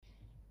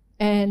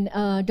And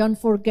don't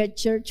forget,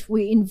 church,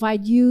 we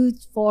invite you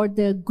for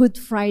the Good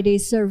Friday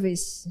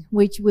service,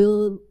 which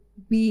will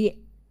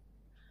be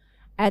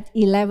at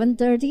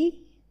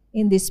 11:30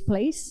 in this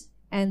place.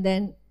 And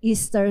then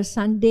Easter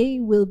Sunday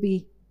will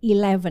be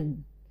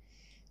 11.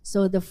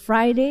 So the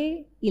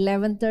Friday,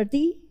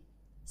 11:30.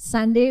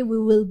 Sunday, we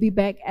will be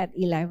back at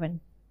 11.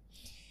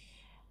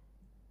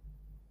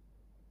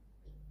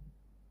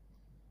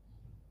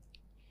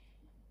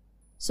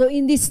 So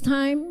in this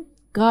time,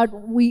 God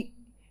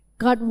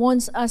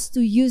wants us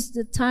to use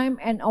the time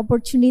and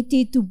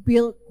opportunity to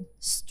build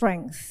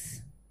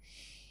strength.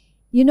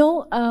 You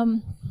know,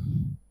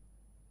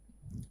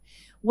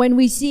 when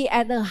we see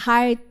at a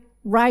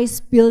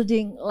high-rise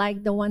building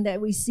like the one that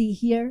we see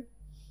here,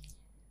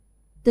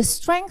 the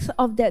strength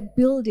of that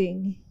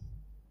building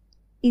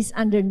is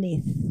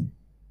underneath.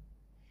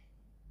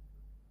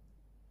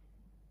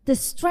 The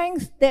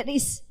strength that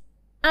is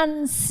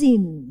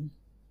unseen,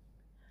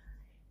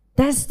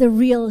 that's the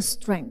real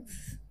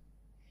strength.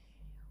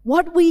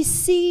 What we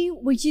see,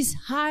 which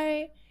is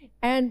high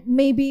and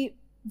maybe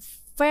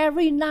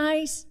very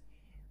nice,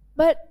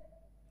 but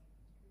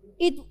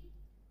it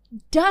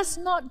does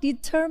not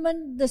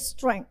determine the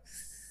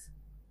strength.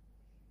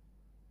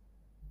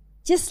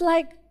 Just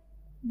like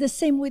the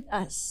same with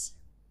us.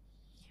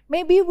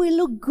 Maybe we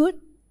look good,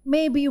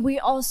 maybe we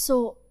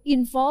also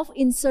involved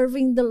in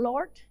serving the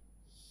Lord,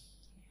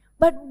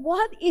 but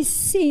what is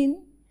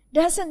seen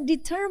doesn't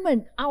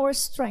determine our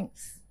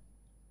strength.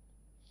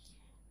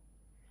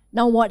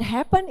 Now what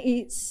happened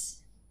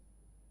is,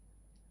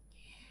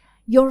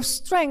 your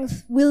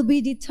strength will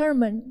be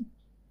determined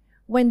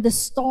when the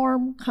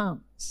storm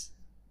comes.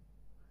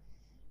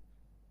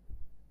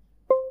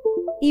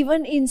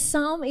 Even in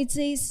Psalm it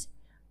says,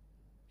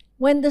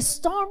 when the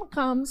storm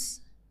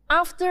comes,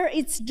 after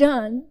it's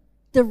done,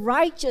 the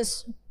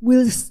righteous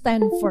will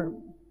stand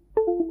firm.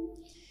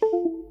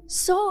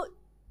 So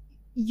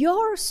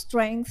your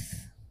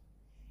strength,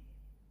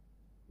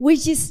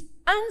 which is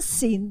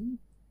unseen,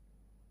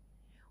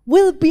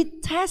 will be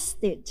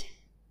tested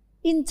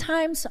in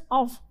times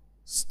of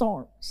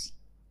storms.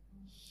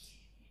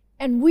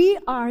 And we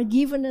are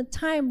given a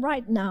time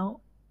right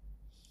now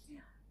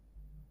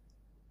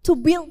to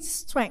build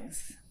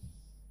strength,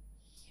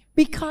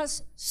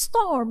 because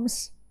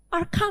storms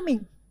are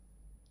coming.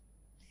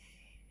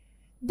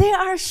 They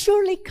are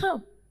surely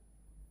come.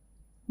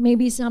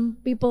 Maybe some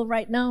people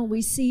right now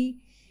we see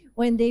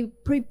when they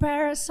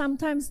prepare,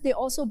 sometimes they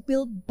also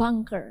build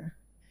bunker.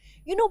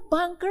 You know,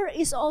 bunker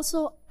is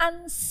also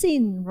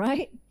unseen,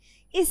 right?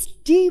 It's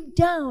deep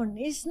down.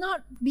 It's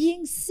not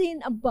being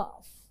seen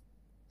above.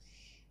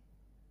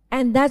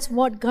 And that's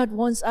what God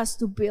wants us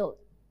to build.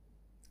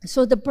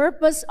 So the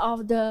purpose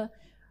of the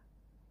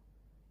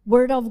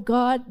Word of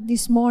God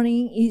this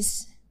morning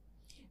is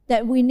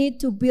that we need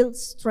to build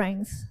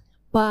strength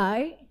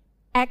by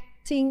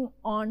acting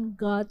on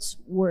God's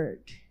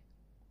Word.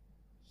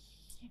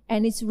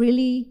 And it's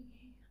really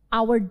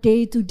our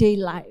day-to-day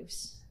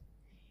lives.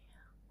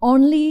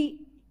 Only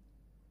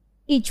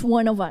each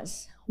one of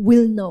us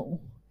will know,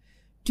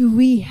 do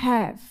we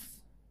have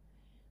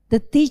the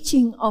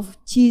teaching of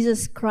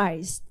Jesus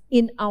Christ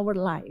in our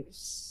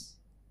lives?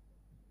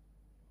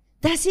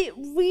 Does it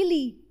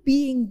really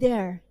being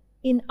there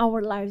in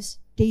our lives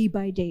day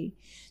by day?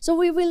 So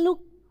we will look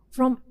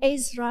from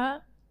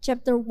Ezra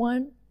chapter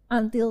 1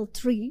 until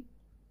 3.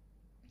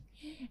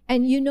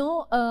 And you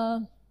know,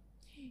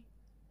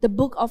 the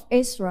book of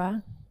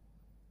Ezra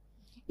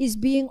is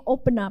being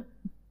opened up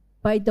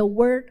by the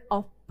word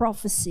of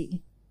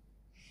prophecy.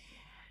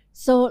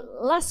 So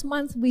last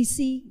month we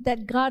see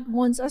that God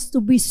wants us to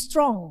be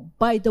strong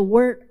by the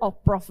word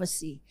of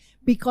prophecy,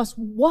 because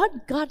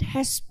what God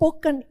has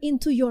spoken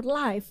into your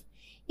life,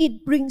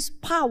 it brings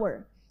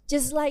power.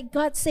 Just like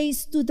God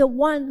says to the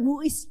one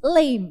who is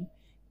lame,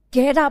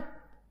 get up.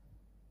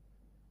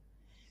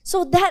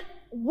 So that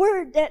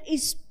word that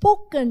is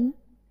spoken,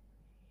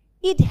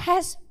 it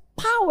has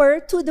power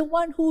to the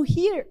one who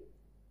hears.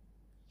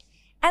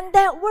 And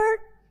that word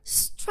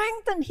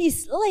strengthened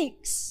his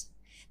legs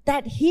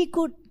that he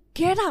could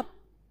get up.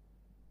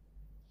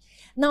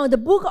 Now the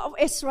book of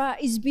Ezra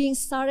is being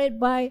started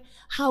by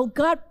how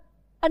God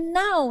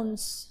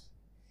announced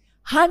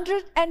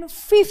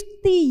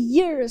 150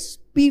 years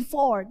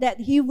before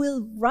that he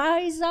will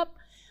rise up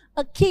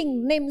a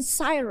king named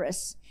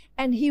Cyrus,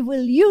 and he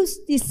will use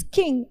this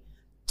king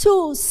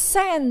to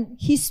send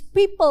his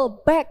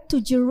people back to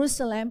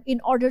Jerusalem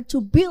in order to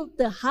build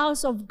the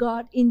house of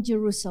God in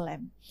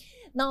Jerusalem.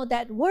 Now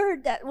that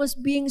word that was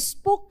being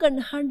spoken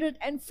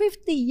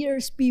 150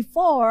 years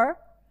before,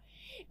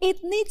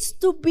 it needs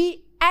to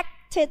be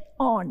acted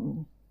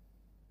on.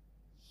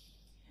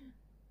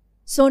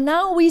 So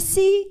now we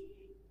see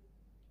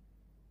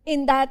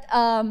in that,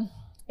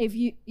 if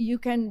you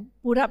can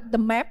put up the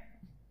map.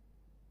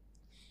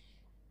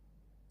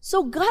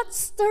 So God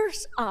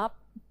stirs up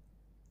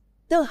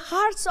the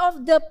hearts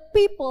of the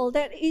people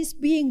that is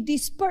being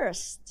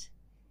dispersed.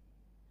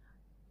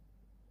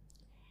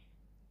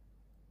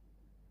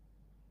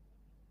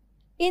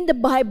 In the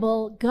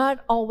Bible, God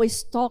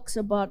always talks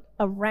about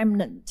a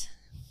remnant.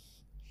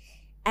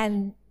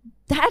 And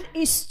that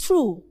is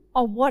true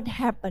of what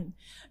happened.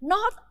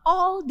 Not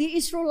all the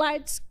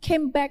Israelites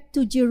came back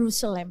to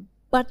Jerusalem,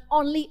 but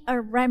only a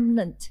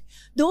remnant.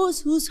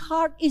 Those whose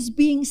heart is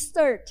being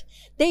stirred.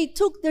 They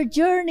took their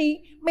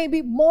journey,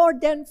 maybe more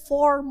than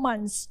 4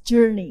 months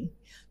journey,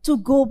 to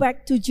go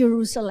back to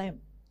Jerusalem.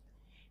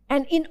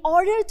 And in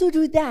order to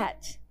do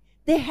that,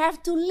 they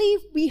have to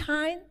leave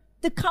behind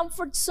the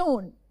comfort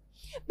zone.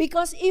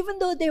 Because even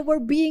though they were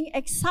being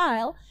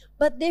exiled,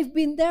 but they've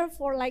been there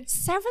for like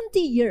 70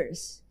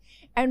 years.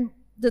 And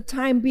the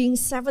time being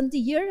 70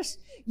 years,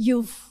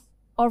 you've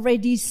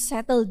already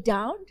settled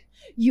down.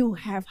 You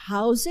have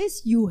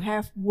houses, you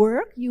have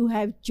work, you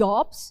have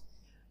jobs.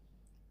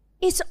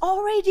 It's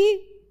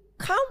already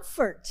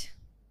comfort.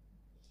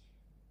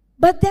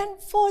 But then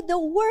for the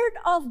word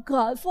of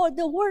God, for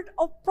the word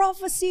of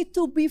prophecy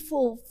to be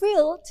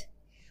fulfilled,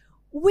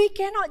 we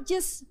cannot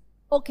just,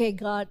 okay,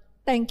 God,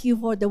 thank you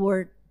for the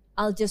word.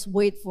 I'll just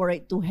wait for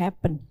it to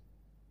happen.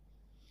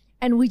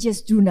 And we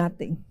just do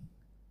nothing.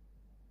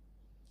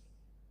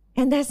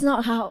 And that's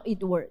not how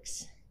it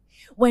works.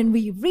 When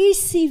we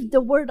receive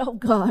the word of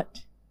God,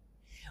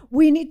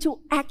 we need to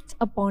act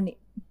upon it.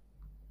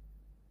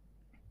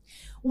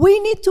 We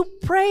need to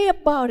pray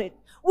about it.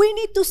 We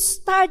need to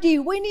study.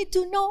 We need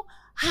to know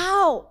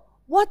how.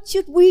 What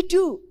should we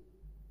do?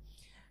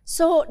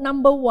 So,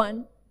 number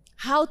one,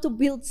 how to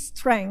build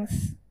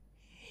strength.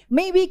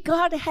 Maybe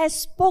God has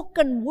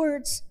spoken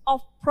words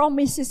of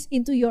promises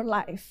into your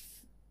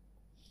life,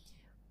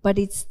 but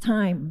it's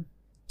time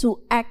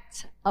to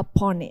act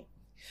upon it.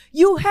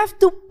 You have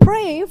to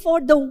pray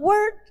for the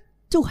word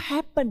to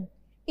happen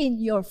in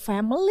your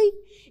family,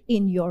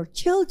 in your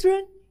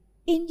children,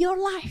 in your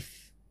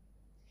life.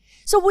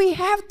 So we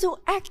have to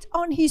act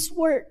on His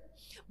word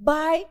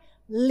by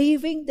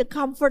leaving the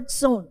comfort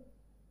zone.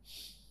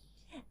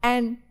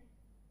 And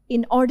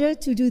in order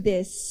to do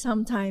this,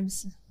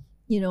 sometimes,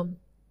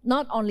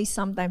 not only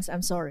sometimes,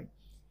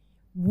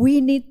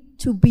 we need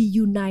to be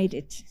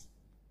united.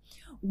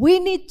 We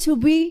need to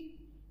be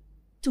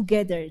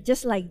together,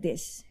 just like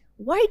this.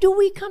 Why do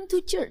we come to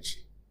church?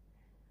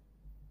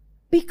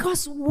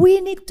 Because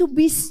we need to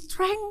be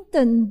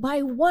strengthened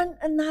by one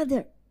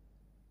another.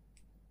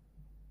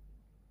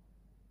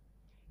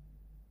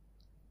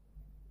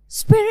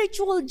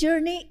 Spiritual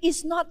journey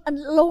is not a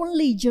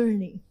lonely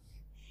journey.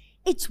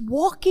 It's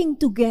walking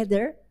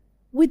together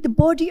with the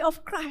body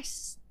of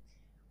Christ,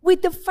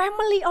 with the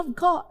family of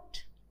God.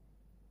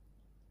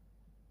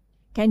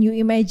 Can you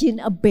imagine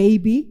a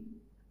baby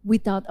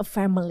without a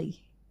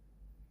family?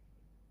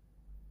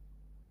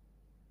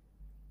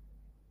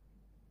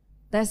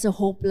 That's a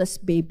hopeless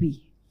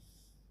baby.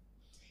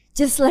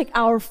 Just like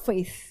our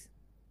faith.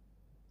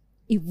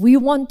 If we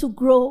want to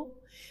grow,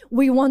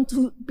 we want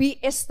to be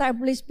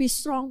established, be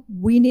strong,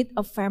 we need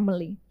a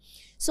family.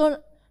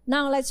 So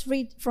now let's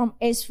read from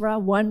Ezra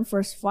 1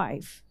 verse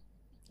 5.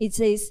 It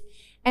says,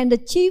 "And the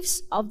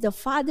chiefs of the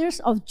fathers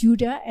of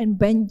Judah and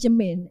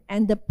Benjamin,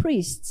 and the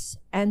priests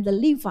and the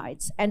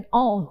Levites, and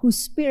all whose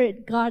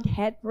spirit God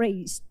had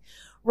raised,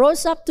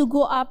 rose up to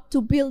go up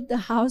to build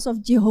the house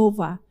of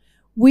Jehovah,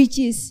 which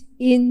is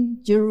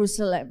in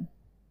Jerusalem."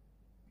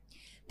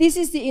 This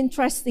is the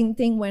interesting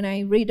thing when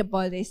I read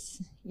about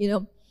this.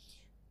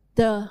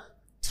 The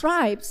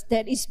tribes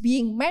that is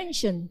being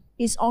mentioned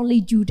is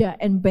only Judah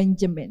and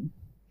Benjamin.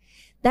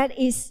 That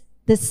is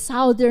the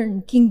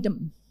southern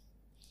kingdom.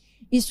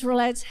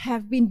 Israelites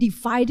have been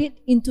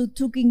divided into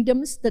 2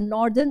 kingdoms, the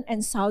northern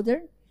and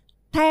southern,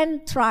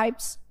 10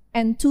 tribes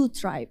and 2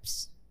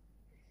 tribes.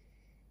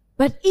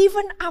 But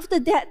even after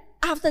that,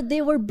 after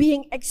they were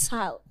being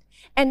exiled,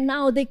 and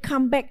now they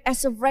come back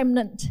as a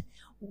remnant,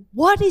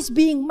 what is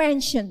being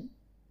mentioned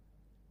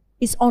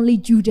is only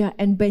Judah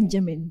and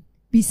Benjamin,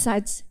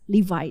 besides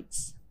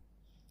Levites.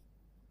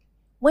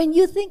 When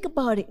you think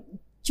about it,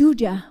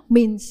 Judah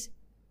means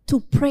to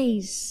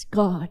praise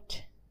God.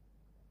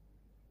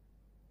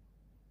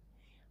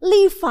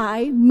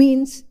 Levi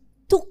means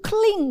to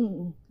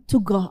cling to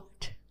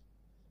God.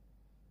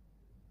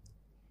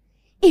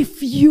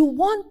 If you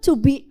want to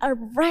be a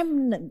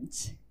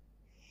remnant,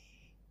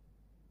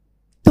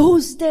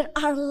 those that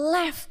are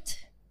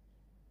left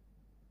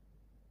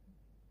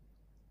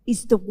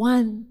is the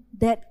one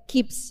that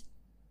keeps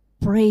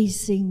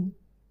praising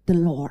the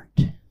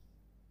Lord.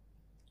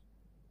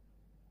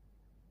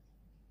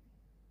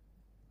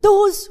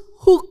 Those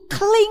who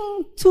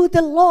cling to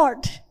the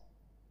Lord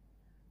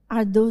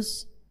are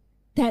those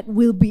that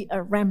will be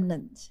a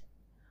remnant.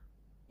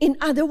 In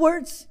other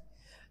words,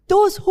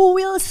 those who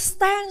will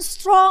stand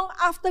strong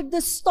after the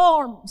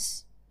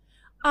storms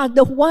are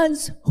the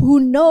ones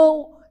who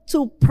know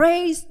to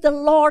praise the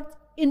Lord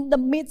in the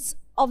midst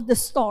of the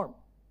storm.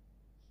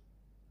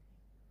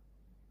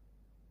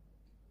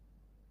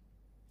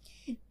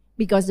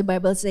 Because the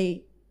Bible says,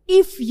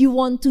 if you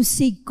want to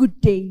see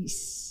good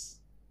days,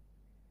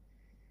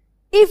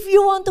 if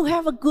you want to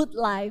have a good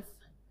life,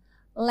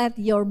 let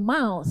your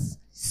mouth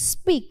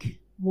speak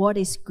what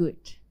is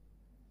good.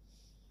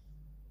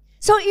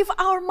 So if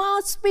our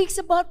mouth speaks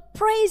about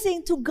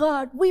praising to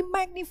God, we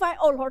magnify,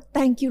 oh Lord,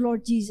 thank you,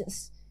 Lord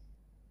Jesus.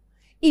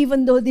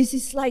 Even though this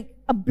is like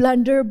a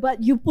blunder,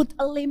 but you put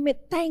a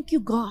limit, thank you,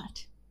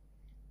 God.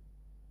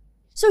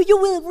 So you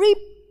will reap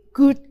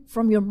good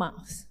from your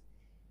mouth.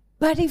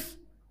 But if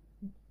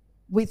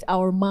with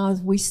our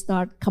mouth we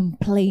start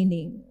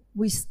complaining,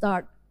 we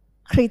start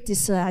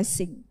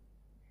criticizing,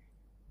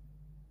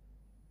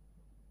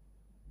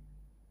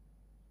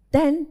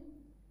 then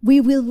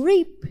we will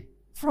reap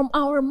from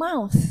our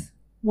mouth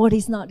what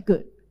is not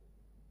good.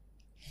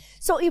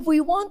 So if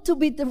we want to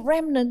be the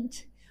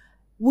remnant,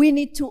 we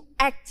need to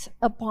act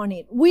upon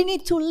it. We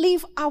need to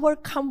leave our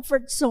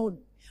comfort zone.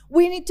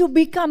 We need to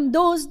become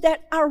those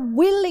that are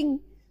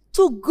willing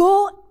to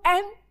go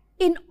and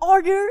in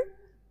order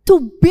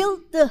to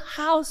build the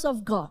house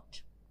of God.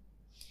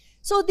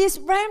 So this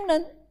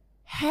remnant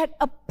had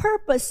a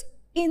purpose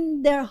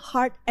in their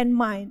heart and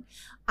mind.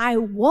 I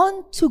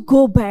want to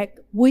go back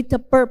with a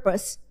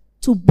purpose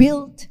to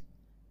build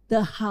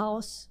the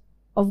house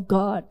of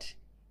God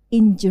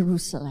in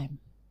Jerusalem.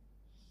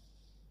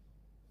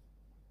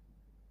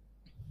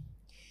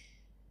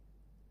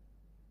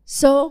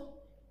 So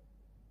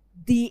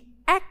the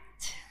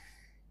act,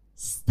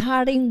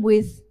 starting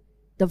with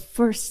the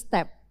first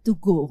step to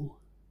go.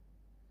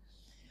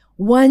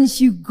 Once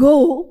you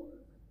go,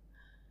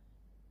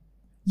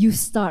 you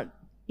start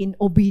in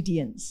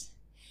obedience.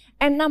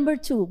 And number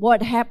 2,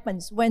 what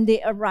happens when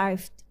they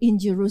arrived in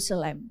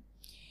Jerusalem?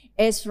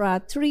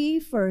 Ezra 3,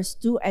 verse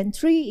 2 and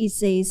 3, it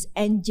says,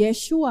 And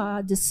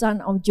Jeshua, the son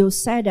of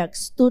Josadak,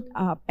 stood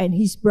up, and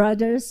his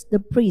brothers, the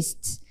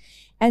priests,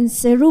 and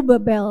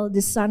Zerubbabel,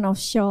 the son of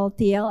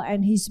Shealtiel,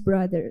 and his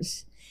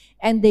brothers.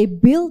 And they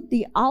built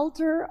the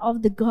altar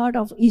of the God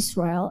of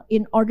Israel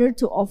in order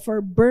to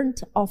offer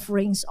burnt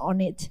offerings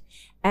on it,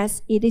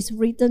 as it is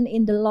written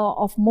in the law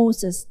of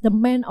Moses, the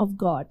man of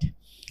God.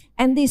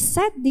 And they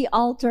set the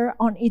altar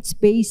on its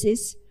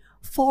basis,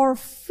 for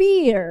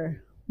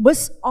fear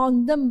was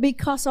on them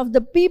because of the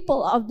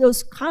people of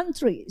those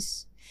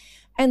countries.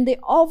 And they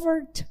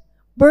offered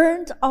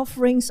burnt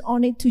offerings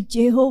on it to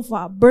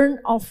Jehovah,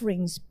 burnt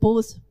offerings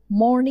both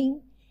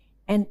morning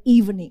and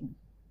evening.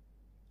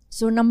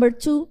 So number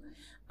 2,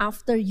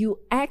 after you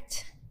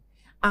act,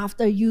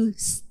 after you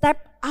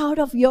step out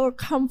of your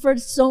comfort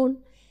zone,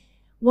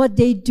 what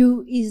they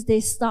do is they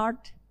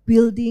start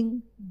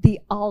building the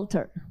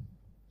altar.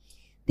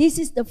 This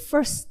is the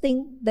first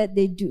thing that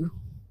they do.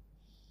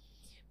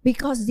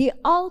 Because the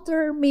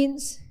altar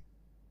means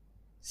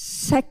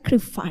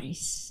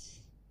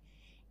sacrifice.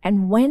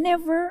 And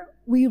whenever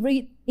we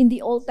read in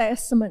the Old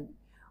Testament,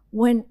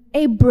 when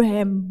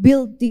Abraham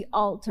built the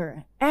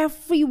altar,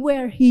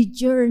 everywhere he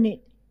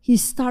journeyed, he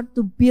started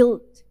to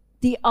build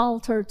the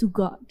altar to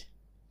God.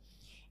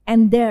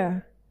 And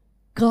there,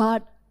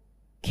 God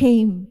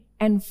came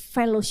and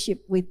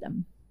fellowship with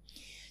them.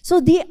 So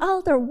the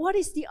altar, what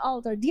is the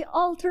altar? The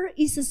altar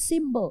is a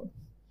symbol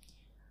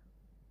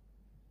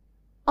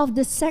of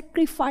the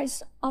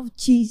sacrifice of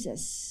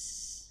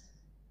Jesus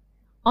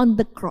on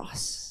the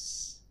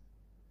cross.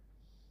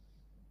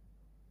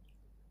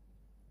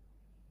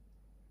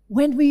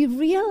 When we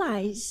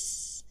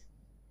realize,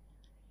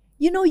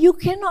 you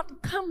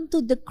cannot come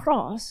to the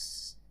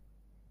cross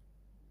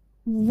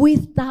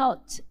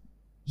without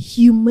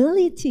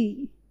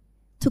humility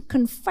to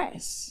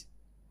confess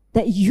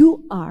that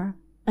you are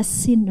a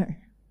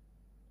sinner.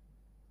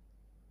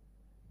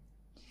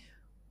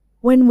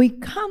 When we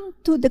come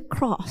to the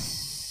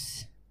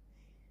cross,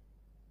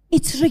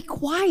 it's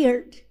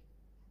required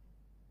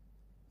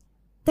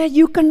that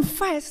you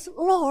confess,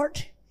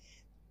 Lord,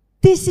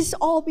 this is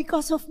all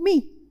because of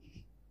me.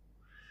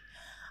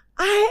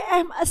 I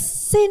am a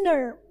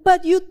sinner,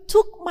 but you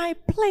took my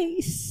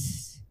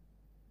place.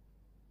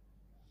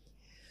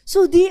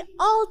 So the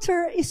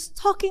altar is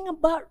talking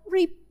about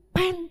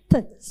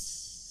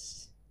repentance.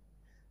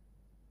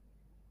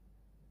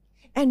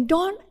 And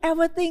don't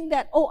ever think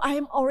that, I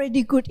am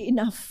already good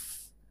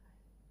enough.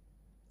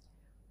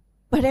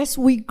 But as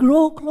we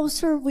grow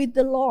closer with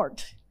the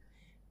Lord,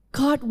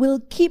 God will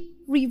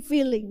keep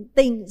revealing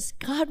things.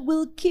 God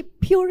will keep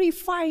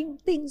purifying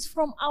things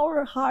from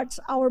our hearts,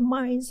 our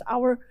minds,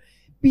 our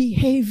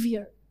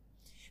behavior.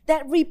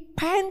 That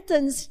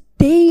repentance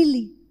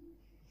daily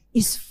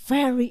is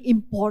very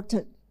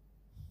important.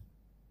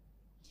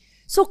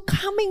 So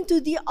coming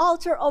to the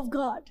altar of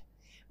God,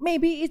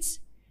 maybe it's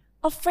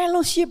a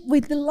fellowship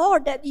with the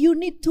Lord that you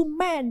need to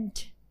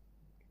mend.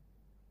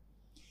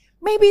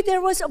 Maybe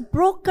there was a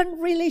broken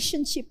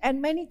relationship,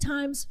 and many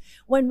times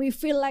when we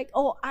feel like,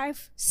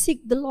 I've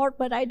seeked the Lord,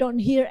 but I don't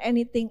hear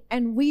anything,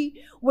 and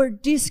we were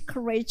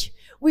discouraged.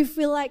 We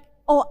feel like,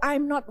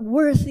 I'm not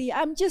worthy.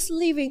 I'm just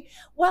living.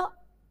 Well,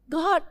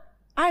 God,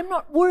 I'm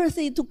not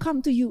worthy to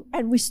come to you,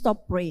 and we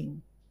stop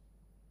praying.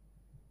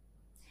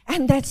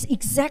 And that's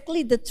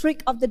exactly the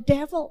trick of the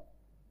devil.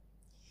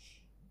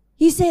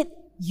 He said,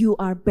 you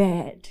are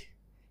bad.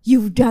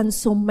 You've done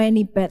so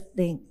many bad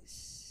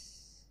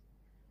things.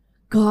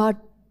 God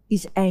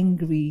is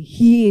angry.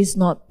 He is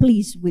not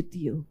pleased with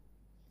you.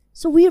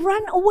 So we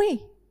run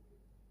away.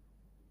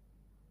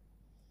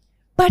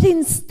 But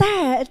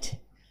instead,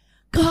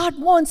 God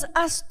wants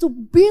us to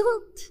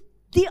build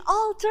the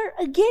altar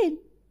again.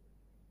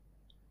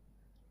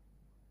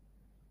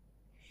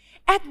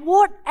 At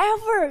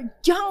whatever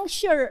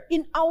juncture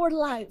in our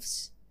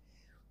lives,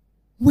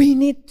 we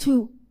need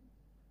to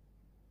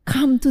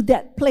come to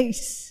that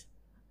place,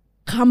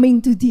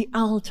 coming to the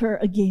altar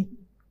again.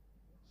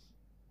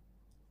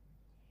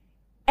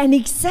 And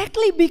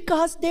exactly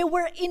because they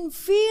were in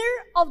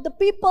fear of the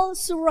people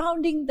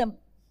surrounding them,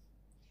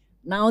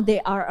 now they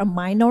are a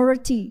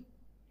minority.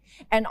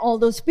 And all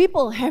those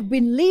people have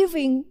been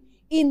living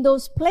in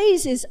those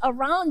places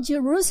around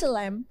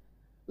Jerusalem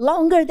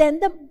longer than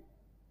them.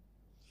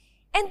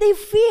 And they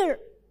fear.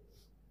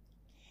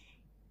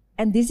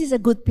 And this is a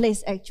good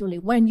place actually.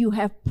 When you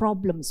have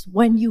problems,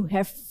 when you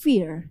have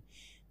fear,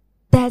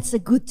 that's a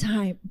good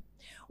time.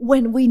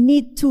 When we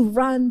need to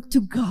run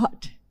to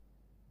God.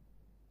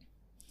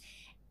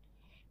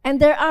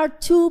 And there are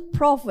two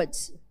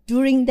prophets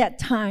during that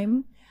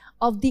time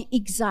of the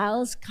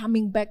exiles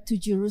coming back to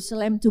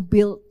Jerusalem to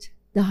build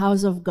the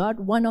house of God.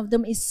 One of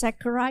them is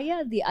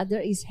Zechariah, the other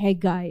is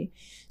Haggai.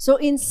 So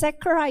in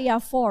Zechariah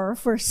 4,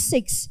 verse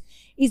 6,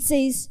 it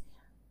says,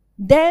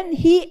 "Then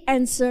he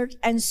answered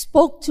and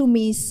spoke to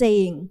me,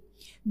 saying,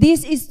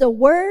 This is the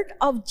word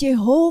of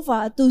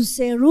Jehovah to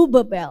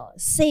Zerubbabel,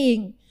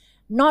 saying,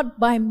 Not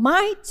by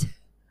might,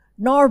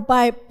 nor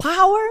by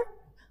power,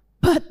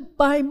 but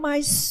by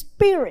my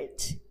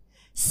spirit,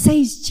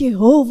 says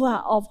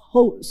Jehovah of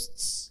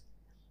hosts."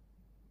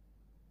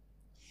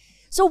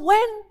 So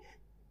when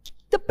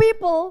the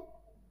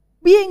people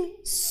being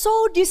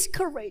so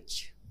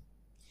discouraged,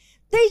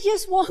 they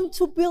just want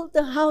to build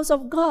the house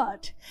of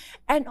God.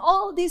 And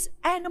all these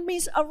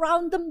enemies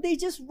around them, they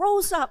just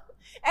rose up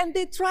and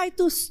they try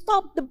to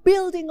stop the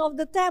building of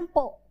the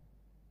temple.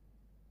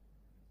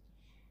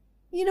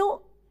 You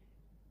know,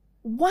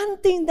 one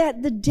thing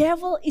that the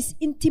devil is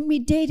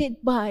intimidated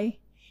by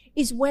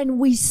is when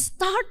we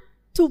start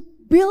to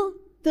build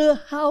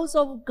the house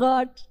of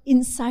God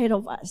inside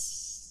of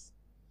us.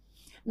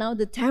 Now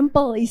the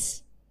temple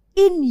is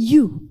in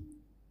you.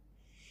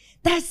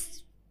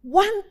 That's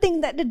one thing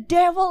that the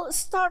devil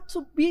starts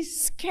to be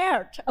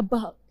scared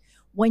about.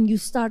 When you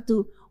start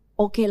to,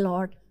 okay,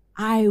 Lord,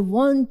 I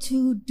want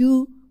to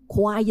do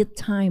quiet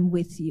time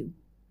with you.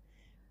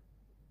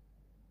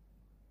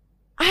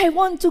 I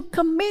want to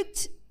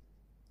commit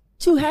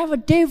to have a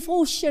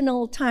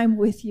devotional time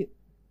with you.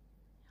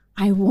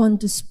 I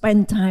want to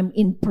spend time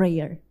in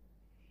prayer.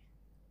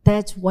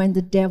 That's when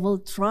the devil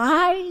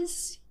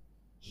tries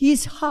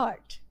his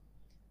heart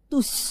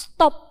to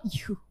stop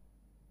you.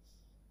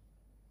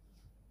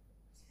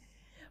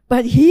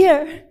 But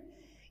here,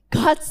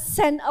 God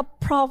sent a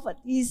prophet.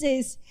 He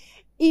says,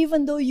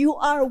 even though you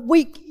are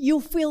weak, you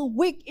feel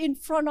weak in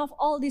front of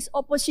all this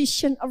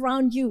opposition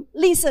around you.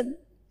 Listen,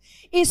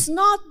 it's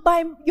not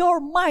by your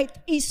might,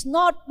 it's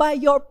not by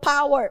your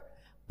power,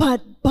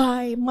 but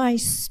by my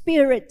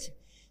spirit,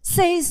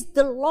 says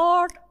the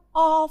Lord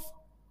of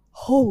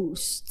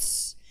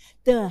hosts,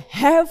 the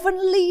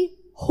heavenly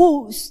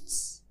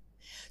hosts.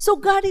 So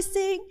God is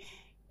saying,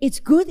 it's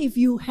good if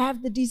you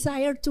have the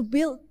desire to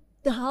build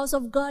the house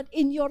of God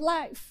in your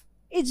life.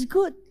 It's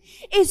good.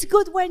 It's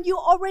good when you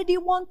already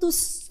want to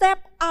step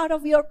out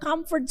of your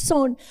comfort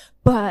zone,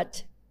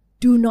 but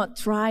do not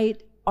try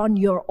it on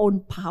your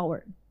own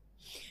power.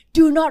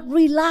 Do not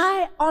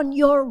rely on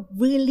your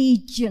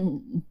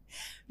religion.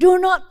 Do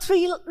not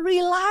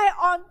rely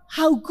on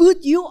how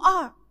good you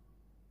are,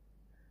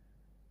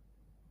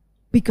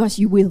 because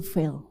you will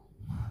fail.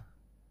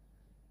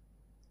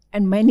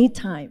 And many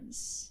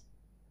times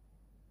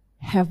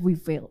have we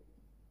failed.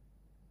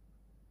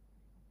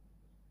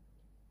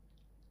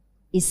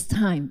 It's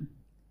time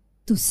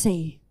to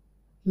say,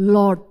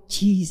 Lord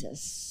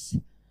Jesus,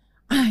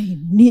 I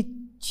need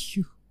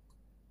you.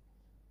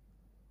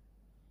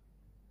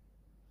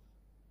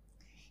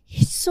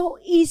 It's so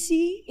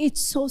easy.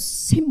 It's so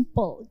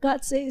simple.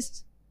 God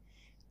says,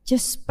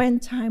 just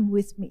spend time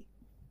with me.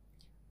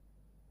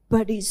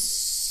 But it's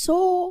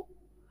so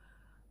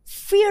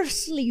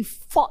fiercely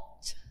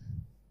fought.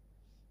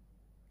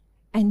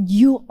 And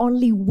you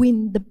only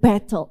win the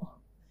battle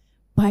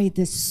by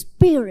the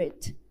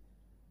Spirit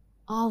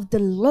of the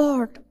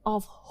Lord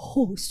of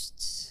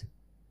hosts.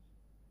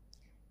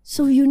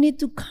 So you need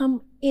to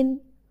come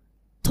in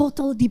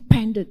total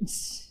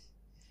dependence.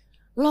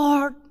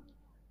 Lord,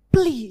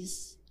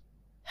 please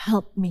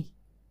help me.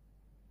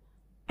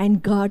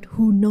 And God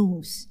who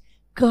knows,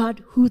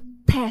 God who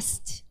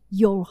tests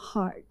your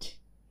heart,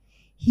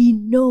 He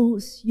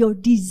knows your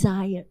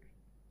desire,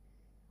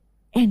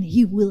 and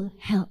He will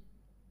help.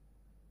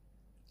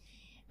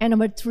 And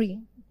number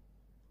 3,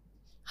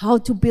 how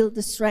to build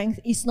the strength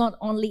is not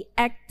only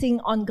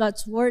acting on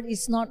God's word,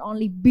 it's not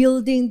only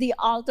building the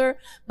altar,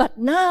 but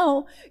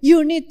now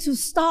you need to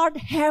start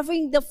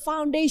having the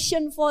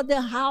foundation for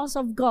the house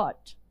of God.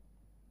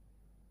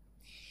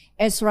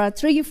 Ezra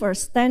 3,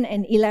 verse 10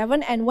 and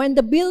 11, "And when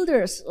the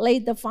builders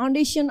laid the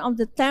foundation of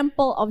the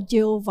temple of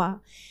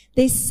Jehovah,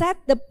 they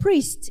set the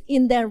priests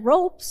in their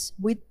robes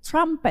with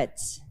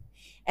trumpets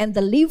and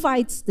the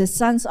Levites, the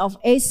sons of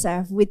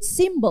Asaph, with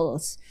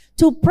cymbals,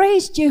 to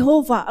praise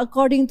Jehovah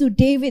according to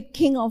David,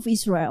 king of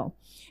Israel.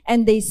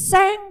 And they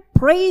sang,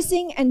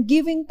 praising and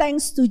giving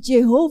thanks to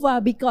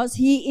Jehovah because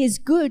he is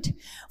good,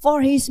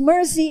 for his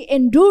mercy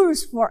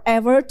endures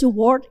forever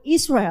toward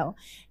Israel.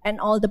 And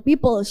all the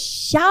people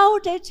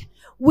shouted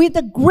with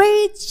a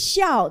great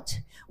shout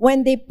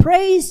when they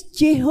praised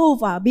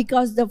Jehovah,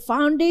 because the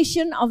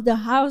foundation of the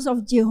house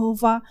of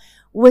Jehovah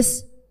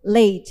was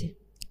laid.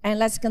 And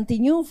let's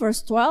continue,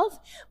 verse 12.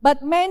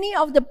 But many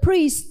of the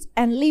priests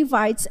and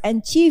Levites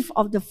and chief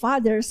of the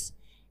fathers,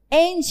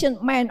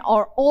 ancient men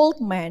or old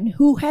men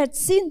who had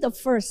seen the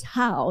first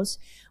house,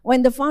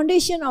 when the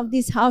foundation of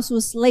this house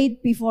was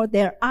laid before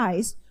their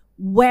eyes,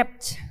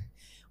 wept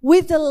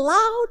with a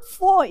loud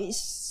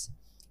voice,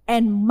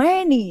 and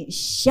many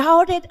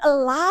shouted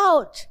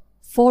aloud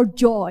for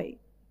joy,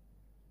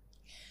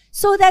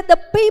 so that the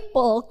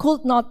people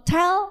could not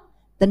tell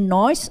the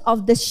noise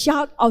of the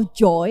shout of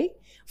joy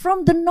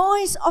from the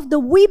noise of the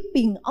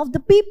weeping of the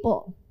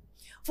people.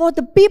 For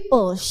the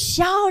people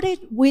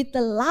shouted with a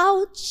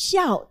loud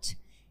shout,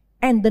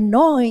 and the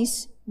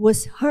noise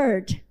was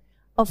heard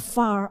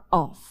afar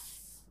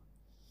off.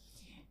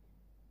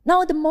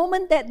 Now, the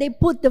moment that they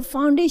put the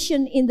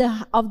foundation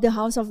of the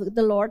house of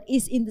the Lord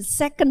is in the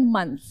second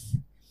month,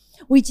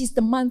 which is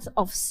the month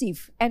of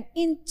Siv. And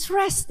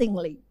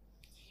interestingly,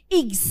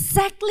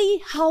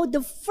 exactly how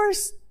the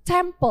first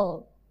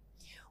temple,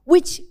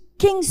 which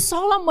King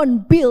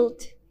Solomon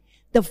built,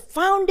 the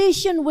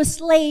foundation was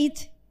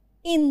laid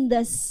in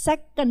the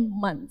second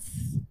month.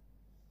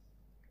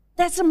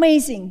 That's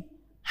amazing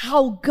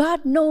how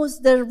God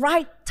knows the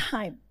right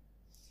time.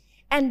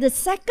 And the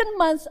second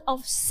month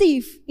of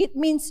Siv, it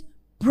means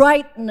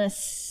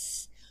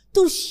brightness,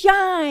 to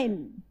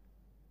shine.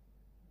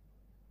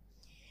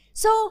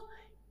 So,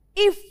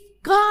 if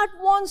God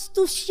wants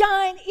to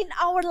shine in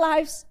our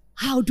lives,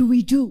 how do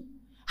we do?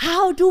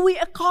 How do we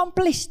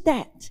accomplish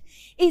that?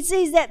 It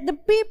says that the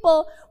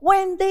people,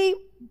 when they,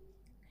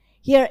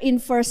 here in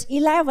verse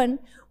 11,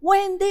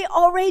 when they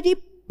already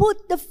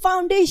put the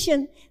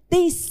foundation,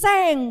 they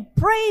sang,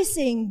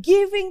 praising,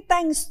 giving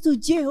thanks to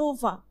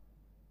Jehovah.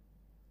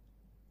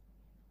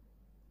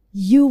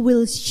 You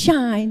will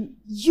shine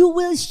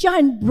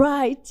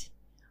bright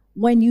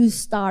when you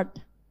start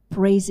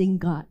praising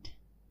God.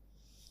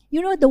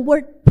 You know the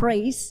word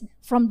praise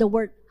from the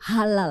word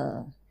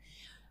halal,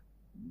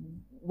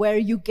 where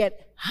you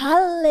get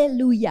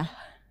hallelujah.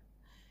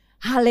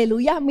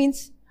 Hallelujah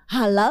means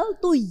halal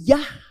to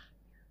yah.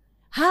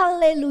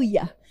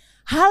 Hallelujah.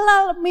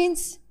 Halal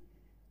means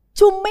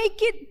to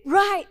make it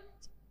bright,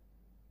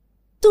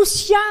 to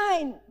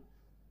shine.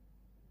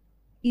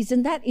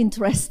 Isn't that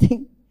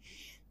interesting?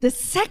 The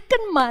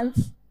second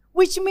month,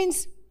 which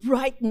means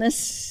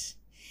brightness.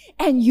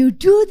 And you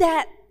do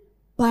that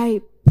by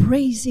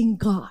praising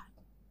God.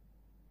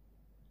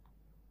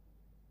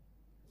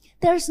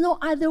 There's no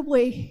other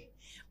way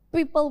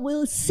people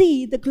will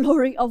see the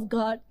glory of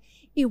God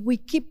if we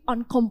keep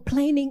on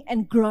complaining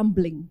and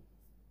grumbling.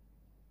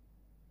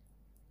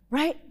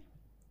 Right?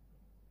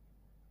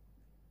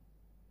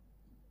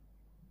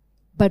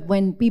 But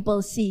when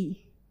people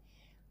see,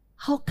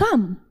 how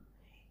come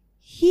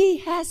he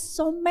has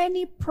so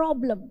many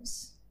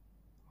problems?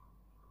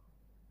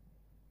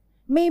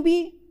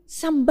 Maybe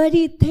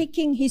somebody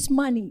taking his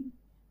money,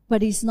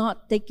 but he's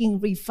not taking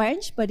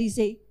revenge, but he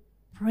say,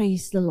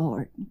 praise the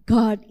Lord.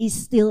 God is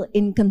still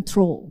in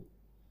control.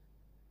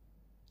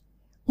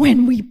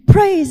 When we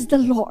praise the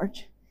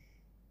Lord,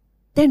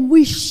 then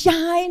we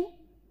shine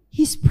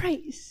his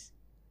praise.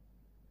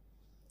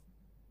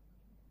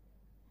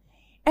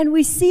 And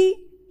we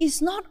see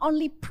it's not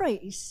only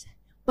praise,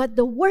 but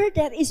the word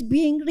that is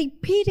being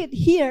repeated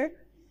here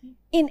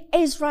in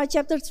Ezra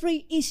chapter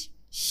 3 is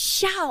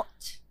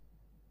shout.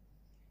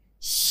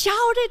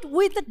 Shouted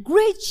with a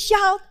great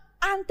shout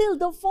until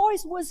the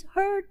voice was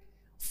heard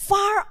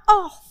far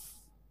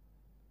off.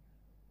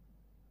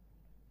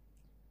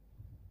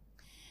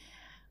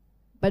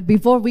 But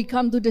before we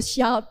come to the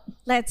shout,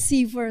 let's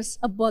see first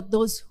about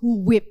those who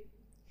weep.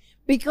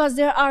 Because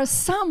there are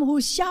some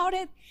who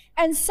shouted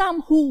and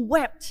some who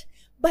wept.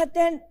 But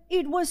then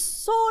it was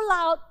so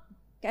loud.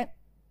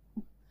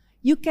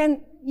 You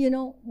can,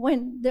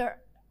 when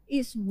there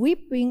is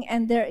weeping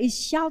and there is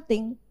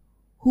shouting,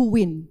 who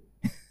win?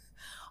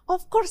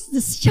 Of course,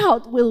 the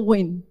shout will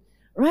win,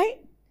 right?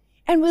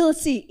 And we'll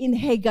see in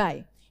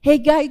Haggai.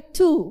 Haggai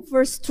 2,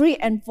 verse 3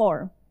 and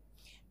 4.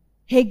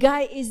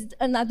 Haggai is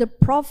another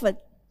prophet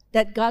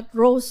that God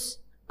rose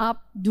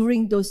up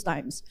during those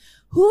times.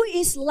 Who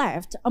is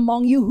left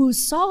among you who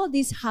saw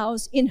this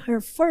house in her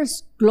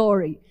first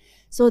glory?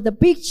 So the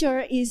picture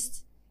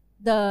is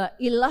the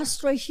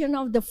illustration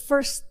of the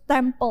first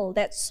temple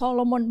that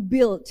Solomon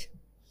built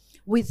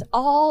with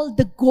all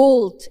the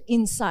gold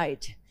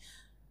inside.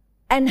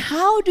 And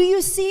how do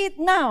you see it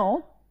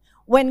now?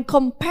 When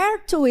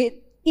compared to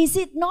it, is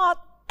it not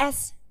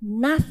as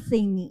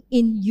nothing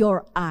in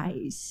your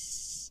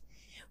eyes?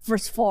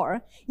 Verse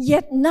 4,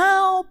 yet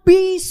now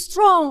be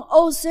strong,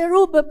 O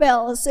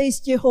Zerubbabel,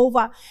 says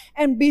Jehovah,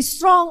 and be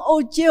strong,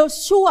 O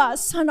Joshua,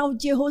 son of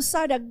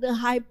Jehozadak, the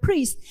high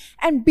priest,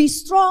 and be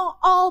strong,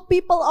 all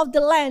people of the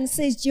land,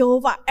 says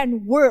Jehovah,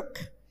 and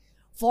work.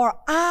 For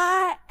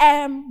I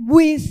am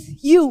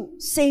with you,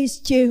 says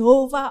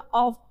Jehovah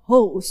of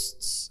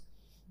hosts.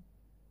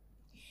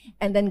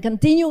 And then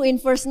continue in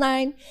verse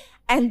 9,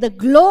 and the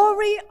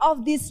glory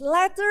of this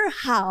latter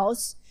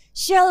house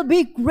shall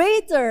be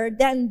greater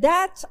than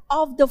that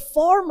of the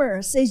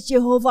former, says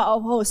Jehovah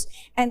of hosts.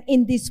 And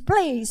in this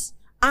place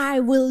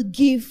I will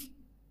give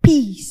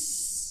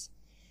peace,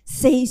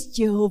 says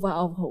Jehovah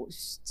of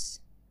hosts.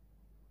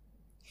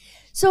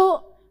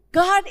 So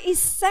God is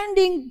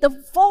sending the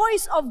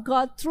voice of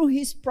God through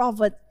his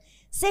prophet,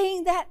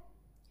 saying that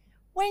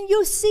when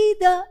you see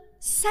the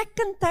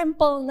second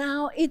temple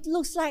now, it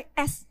looks like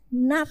as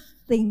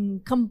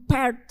nothing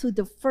compared to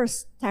the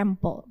first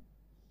temple.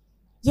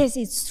 Yes,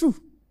 it's true.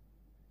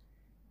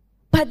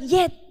 But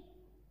yet,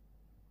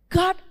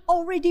 God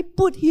already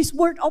put his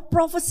word of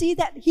prophecy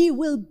that he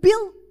will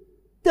build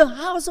the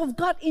house of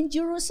God in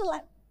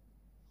Jerusalem.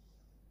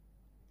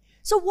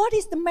 So what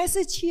is the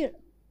message here?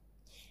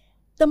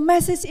 The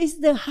message is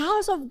the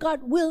house of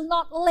God will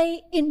not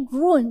lay in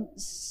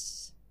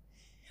ruins,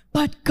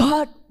 but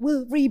God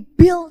will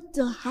rebuild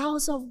the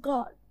house of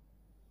God.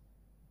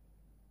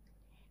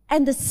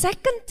 And the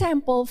second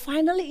temple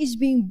finally is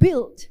being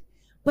built,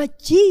 but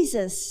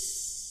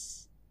Jesus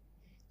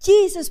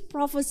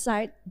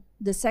prophesied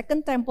the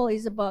second temple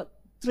is about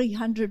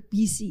 300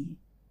 BC.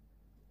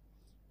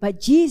 But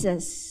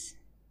Jesus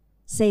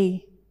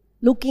say,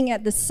 looking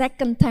at the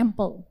second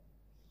temple,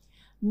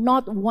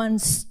 not one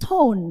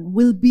stone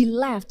will be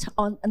left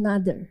on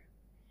another.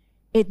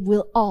 It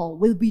will all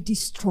be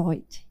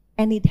destroyed.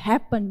 And it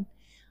happened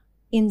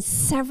in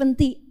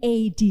 70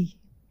 AD.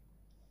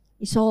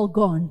 It's all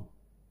gone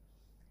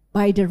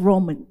by the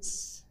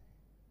Romans.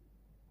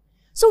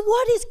 So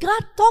what is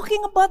God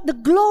talking about? The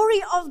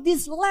glory of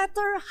this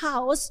latter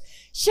house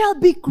shall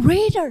be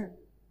greater.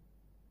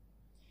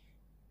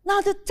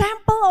 Now the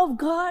temple of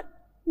God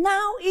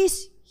now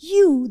is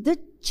you, the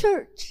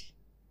church.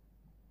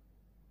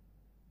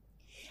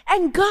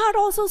 And God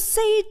also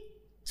said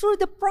through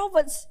the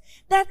prophets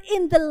that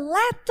in the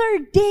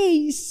latter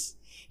days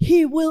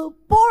he will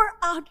pour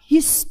out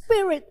his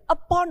spirit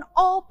upon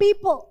all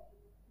people.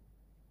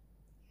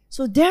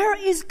 So there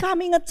is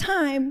coming a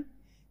time,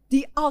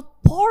 the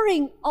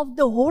outpouring of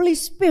the Holy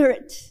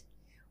Spirit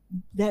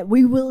that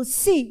we will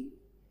see,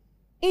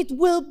 it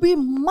will be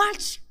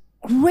much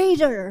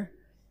greater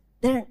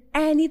than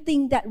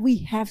anything that we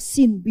have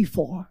seen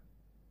before.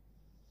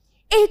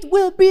 It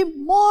will be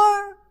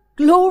more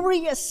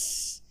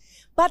glorious.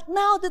 But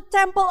now the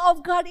temple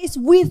of God is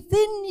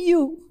within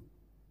you.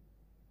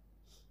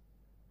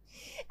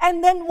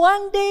 And then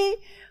one day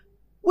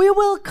we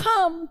will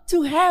come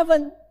to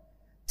heaven,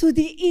 to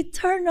the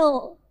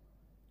eternal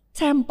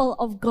temple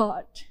of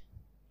God,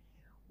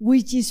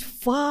 which is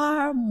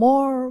far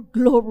more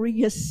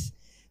glorious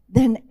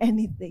than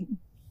anything.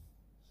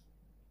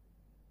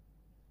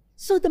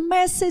 So the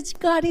message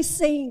God is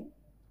saying,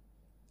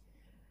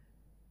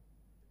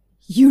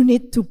 you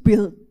need to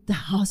build the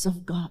house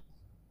of God.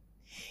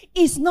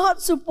 It's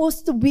not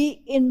supposed to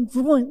be in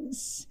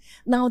ruins.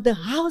 Now the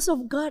house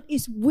of God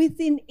is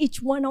within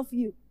each one of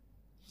you.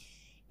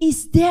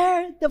 Is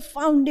there the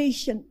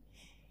foundation?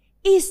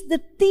 Is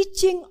the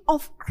teaching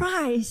of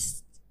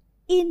Christ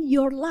in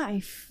your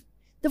life?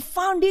 The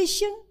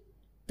foundation,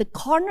 the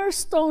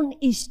cornerstone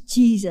is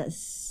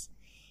Jesus.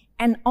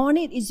 And on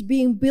it is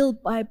being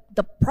built by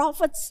the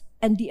prophets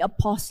and the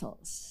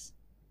apostles.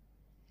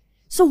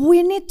 So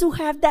we need to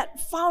have that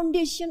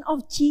foundation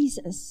of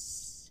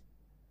Jesus.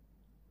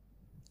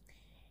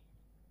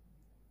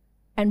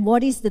 And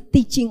what is the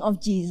teaching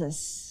of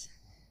Jesus?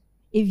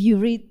 If you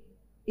read,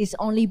 it's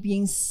only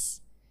being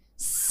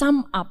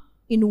summed up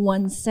in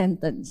one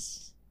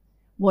sentence.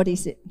 What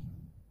is it?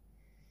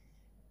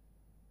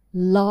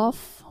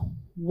 Love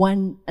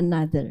one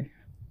another.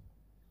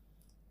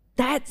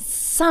 That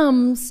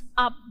sums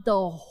up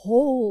the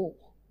whole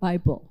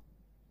Bible.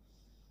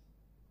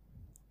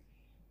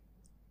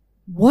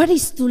 What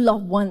is to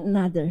love one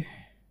another?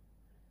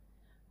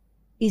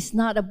 It's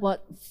not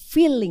about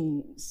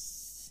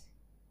feelings.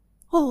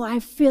 Oh, I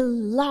feel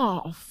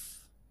love.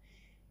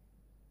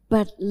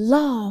 But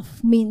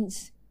love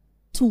means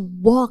to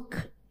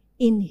walk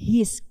in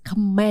his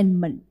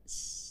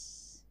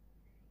commandments.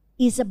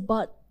 It's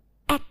about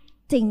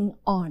acting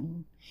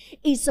on.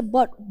 It's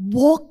about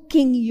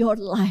walking your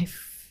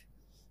life.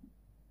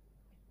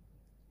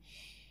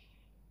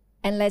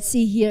 And let's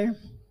see here.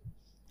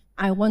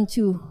 I want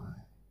to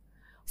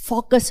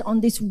focus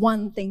on this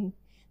one thing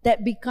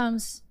that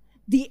becomes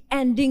the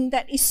ending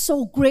that is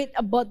so great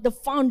about the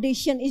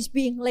foundation is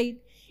being laid,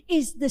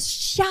 is the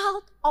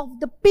shout of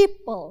the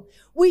people,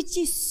 which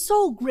is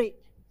so great.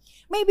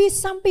 Maybe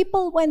some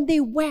people, when they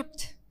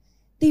wept,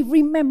 they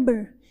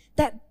remember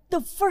that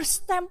the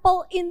first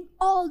temple in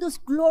all this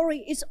glory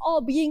is all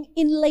being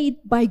inlaid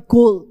by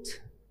gold.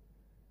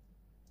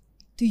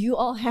 Do you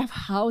all have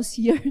house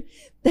here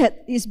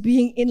that is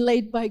being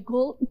inlaid by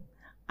gold?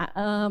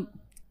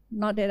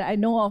 Not that I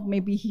know of,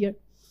 maybe here.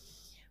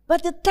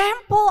 But the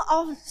temple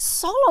of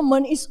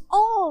Solomon is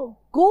all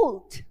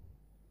gold.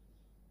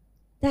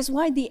 That's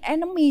why the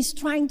enemy is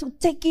trying to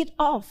take it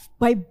off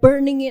by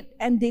burning it,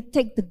 and they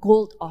take the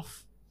gold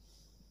off.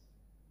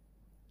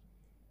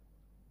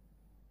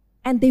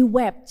 And they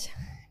wept.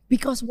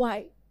 Because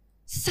why?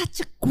 Such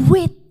a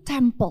great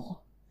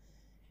temple.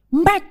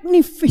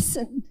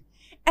 Magnificent.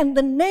 And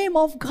the name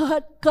of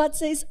God, God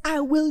says,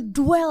 I will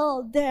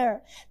dwell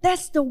there.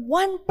 That's the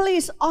one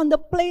place on the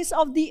place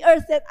of the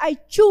earth that I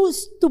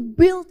choose to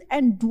build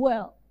and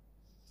dwell.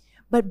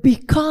 But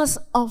because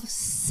of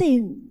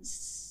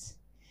sins,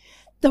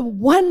 the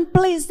one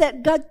place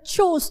that God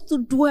chose to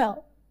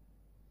dwell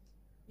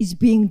is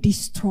being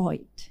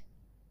destroyed.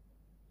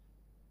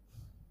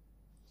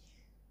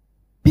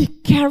 Be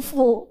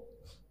careful.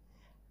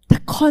 The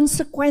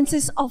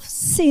consequences of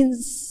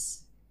sins.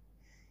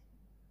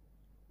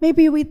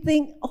 Maybe we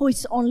think, oh,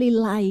 it's only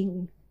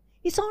lying.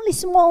 It's only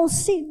small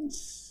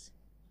sins.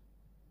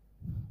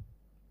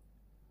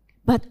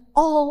 But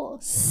all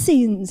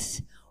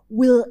sins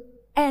will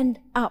end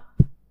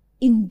up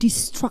in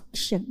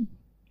destruction.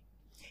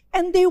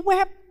 And they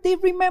wept. They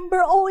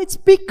remember, oh, it's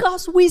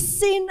because we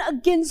sinned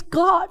against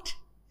God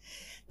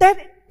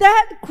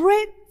that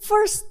great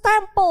first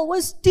temple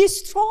was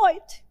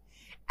destroyed.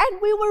 And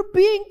we were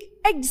being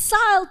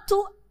exiled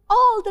to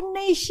all the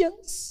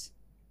nations.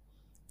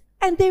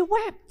 And they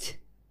wept.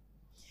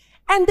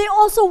 And they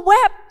also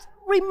wept,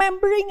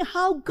 remembering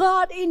how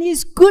God in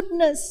His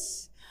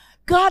goodness,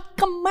 God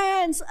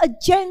commands a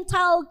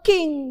Gentile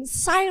king,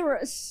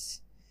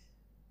 Cyrus,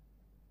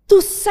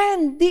 to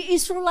send the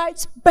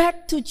Israelites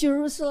back to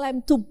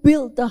Jerusalem to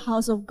build the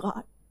house of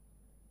God.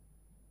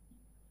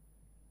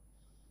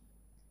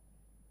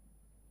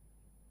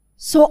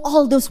 So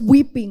all those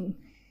weeping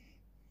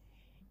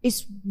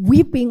is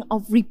weeping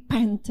of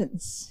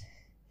repentance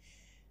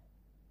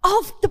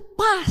of the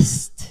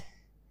past.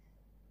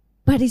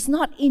 But it's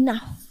not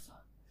enough.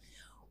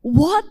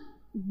 What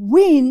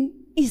win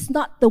is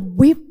not the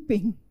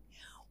weeping.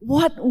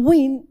 What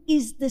win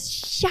is the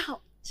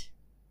shout.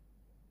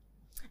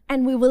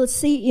 And we will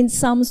see in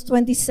Psalms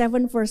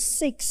 27 verse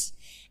 6.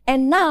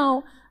 And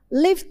now,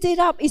 lifted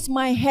up is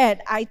my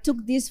head. I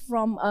took this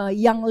from a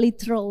Young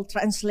Literal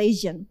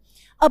Translation.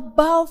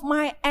 Above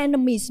my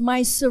enemies,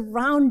 my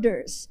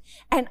surrounders,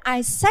 and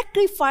I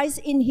sacrifice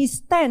in His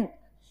tent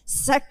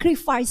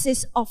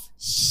sacrifices of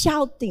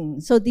shouting.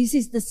 So this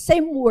is the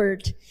same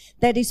word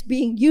that is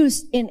being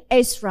used in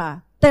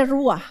Ezra,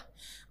 teruah.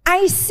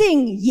 I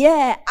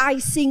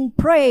sing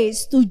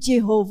praise to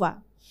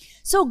Jehovah.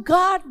 So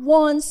God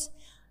wants,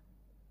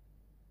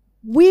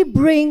 we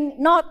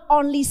bring not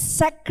only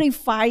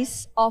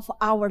sacrifice of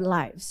our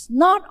lives,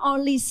 not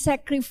only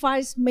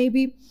sacrifice,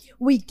 maybe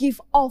we give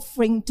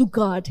offering to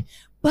God,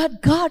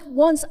 but God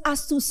wants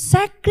us to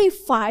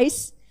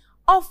sacrifice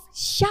of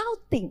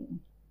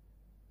shouting.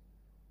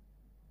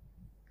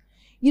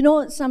 You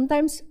know,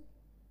 sometimes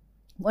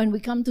when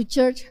we come to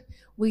church,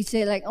 we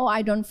say like, oh,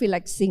 I don't feel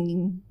like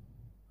singing.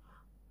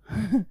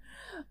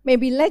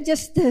 Maybe let's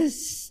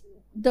just,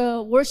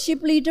 the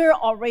worship leader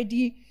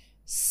already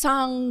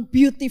sung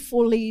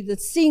beautifully, the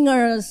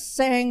singers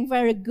sang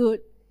very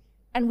good,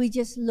 and we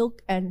just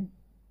look and...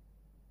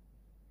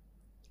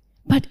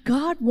 But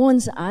God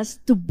wants us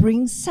to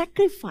bring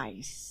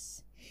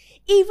sacrifice.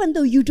 Even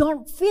though you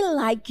don't feel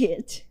like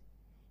it.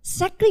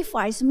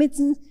 Sacrifice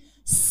means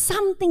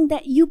something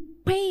that you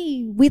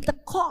pay with a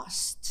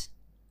cost.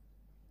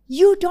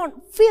 You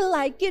don't feel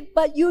like it,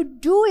 but you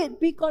do it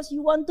because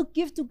you want to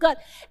give to God.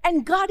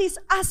 And God is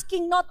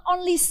asking not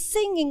only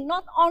singing,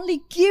 not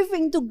only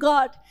giving to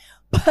God,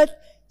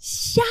 but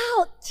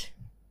shout.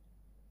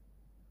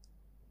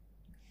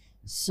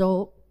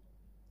 So,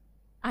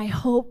 I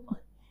hope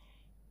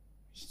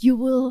you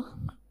will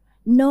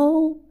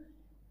know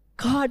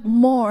God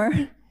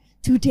more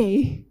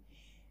today.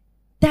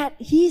 That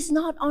He's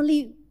not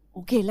only,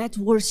 okay, let's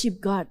worship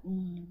God.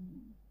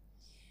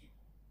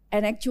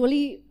 And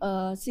actually,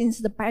 since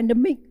the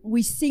pandemic,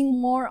 we sing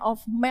more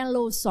of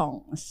mellow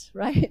songs,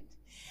 right?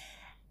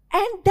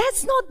 And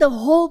that's not the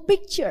whole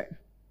picture.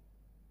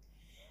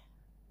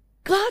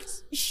 God,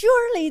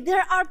 surely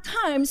there are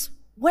times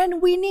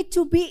when we need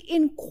to be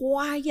in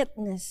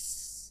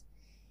quietness,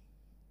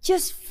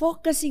 just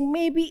focusing,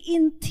 maybe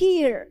in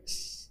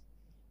tears.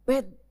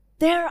 But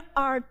there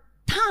are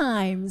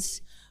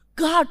times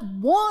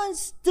God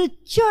wants the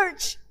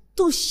church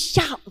to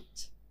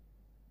shout.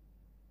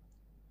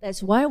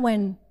 That's why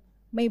when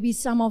maybe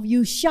some of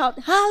you shout,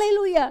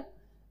 hallelujah,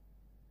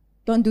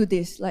 don't do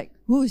this, like,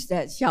 who's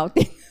that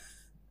shouting?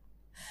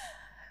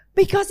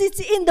 Because it's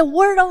in the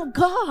Word of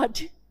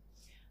God.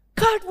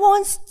 God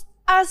wants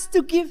us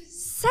to give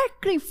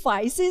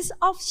sacrifices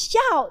of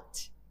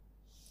shout.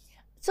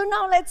 So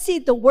now let's see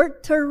the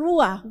word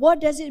teruah. What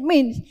does it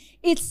mean?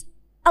 It's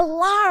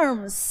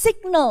alarm,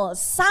 signal,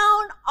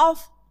 sound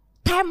of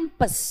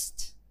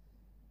tempest.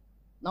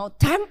 Now,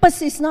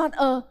 tempest is not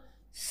a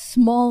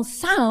small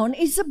sound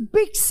is a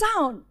big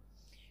sound.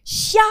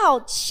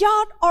 Shout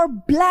or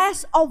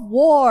blast of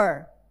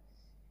war.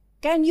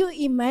 Can you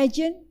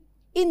imagine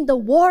in the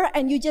war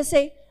and you just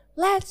say,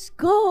 let's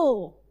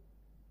go?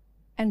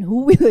 And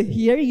who will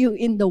hear you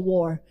in the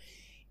war?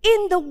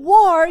 In the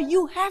war,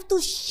 you have to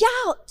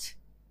shout.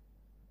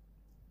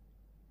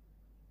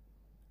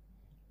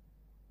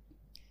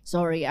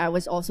 Sorry, I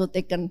was also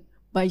taken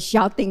by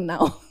shouting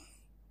now.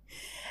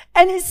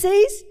 And it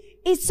says,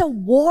 it's a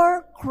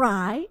war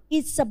cry,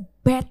 it's a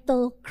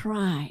battle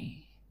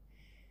cry.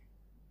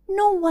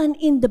 No one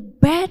in the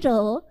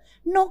battle,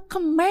 no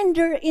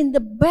commander in the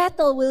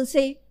battle will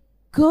say,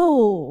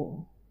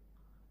 go.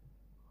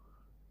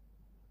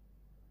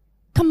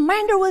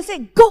 Commander will say,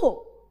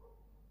 go.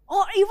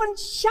 Or even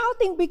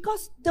shouting,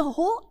 because the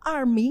whole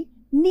army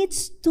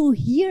needs to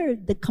hear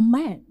the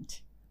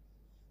command.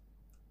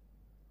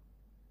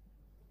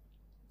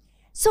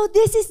 So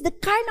this is the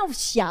kind of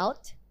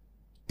shout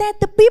that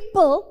the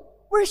people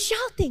were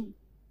shouting.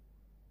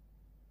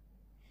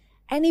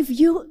 And if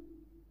you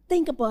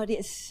think about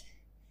this,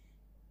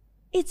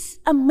 it's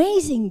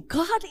amazing.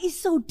 God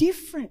is so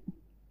different.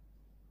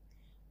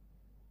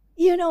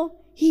 You know,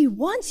 He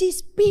wants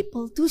His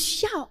people to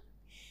shout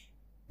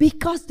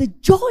because the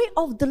joy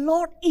of the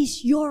Lord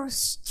is your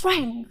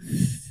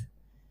strength.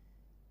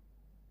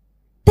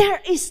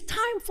 There is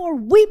time for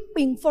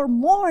weeping, for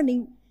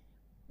mourning,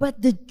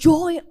 but the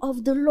joy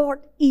of the Lord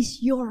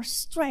is your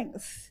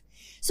strength.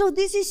 So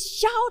this is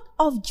shout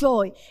of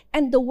joy.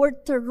 And the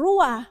word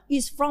teruah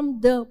is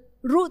from the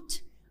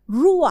root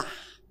ruah.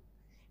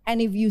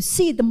 And if you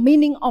see the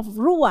meaning of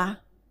ruah,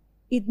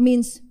 it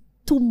means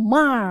to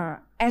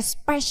mar,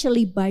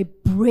 especially by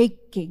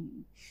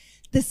breaking.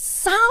 The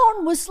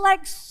sound was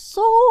like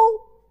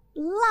so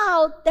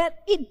loud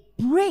that it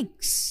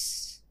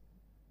breaks.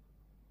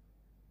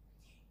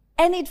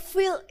 And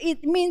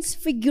it means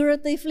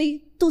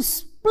figuratively to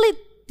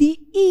split the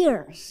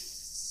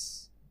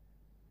ears.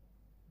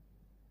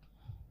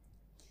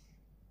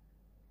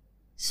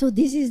 So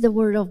this is the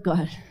word of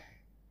God.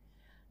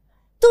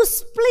 To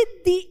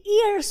split the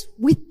ears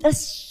with a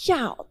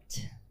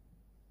shout.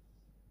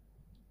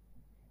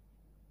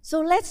 So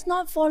let's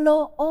not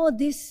follow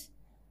this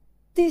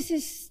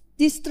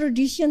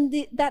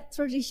tradition, that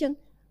tradition.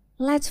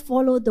 Let's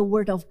follow the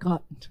word of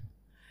God.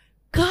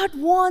 God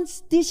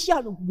wants this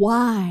shout.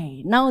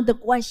 Why? Now the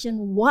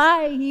question,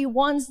 why He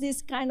wants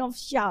this kind of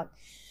shout?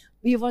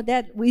 Before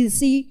that, we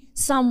see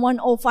Psalm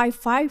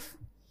 105:5.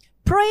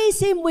 Praise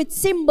Him with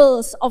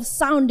cymbals of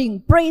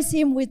sounding. Praise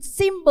Him with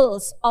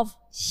cymbals of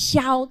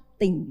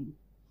shouting.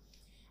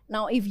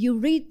 Now, if you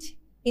read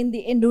in the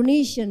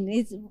Indonesian,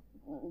 it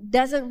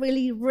doesn't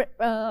really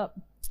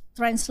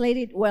translate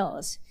it well.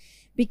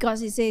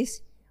 Because it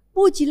says,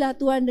 pujilah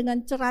Tuhan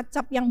dengan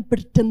ceracap yang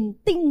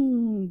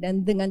berdenting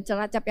dan dengan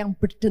ceracap yang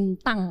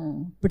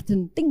berdentang.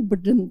 Berdenting,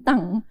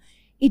 berdentang.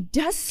 It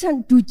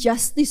doesn't do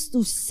justice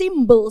to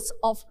symbols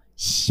of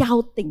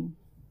shouting.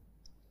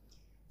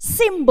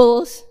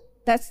 Cymbals,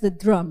 that's the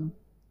drum.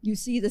 You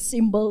see the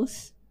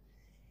cymbals?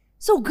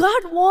 So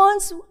God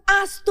wants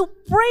us to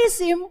praise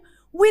Him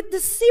with the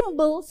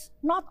cymbals,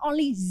 not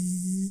only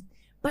zzz,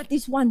 but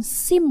this one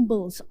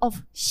symbols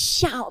of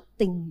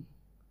shouting.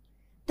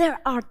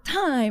 There are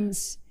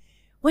times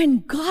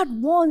when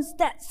God wants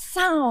that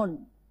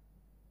sound.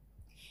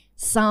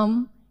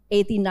 Psalm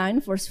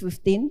 89 verse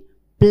 15,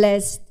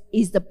 blessed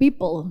is the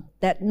people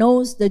that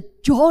knows the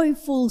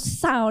joyful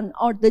sound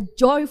or the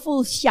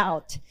joyful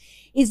shout.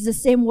 Is the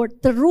same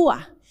word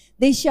teruah.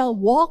 They shall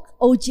walk,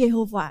 O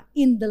Jehovah,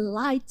 in the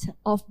light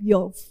of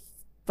your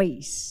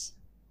face.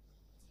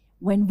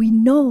 When we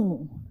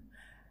know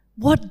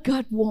what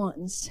God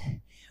wants,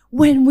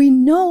 when we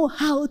know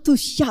how to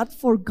shout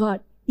for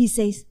God, He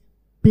says,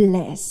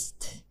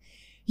 blessed.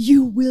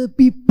 You will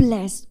be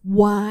blessed.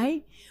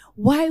 Why?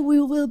 Why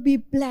we will be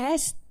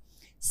blessed?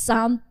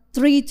 Psalm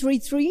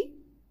 3:3.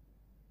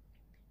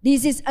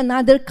 This is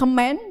another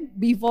command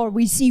before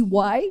we see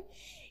why.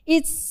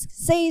 It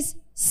says,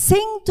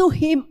 sing to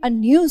Him a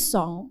new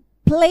song,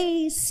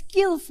 play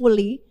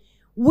skillfully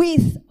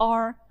with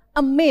or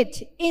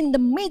amid, in the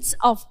midst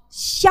of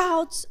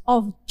shouts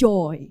of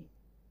joy.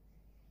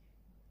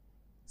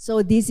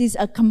 So this is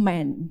a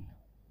command.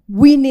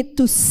 We need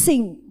to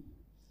sing.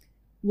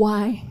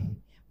 Why?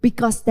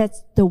 Because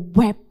that's the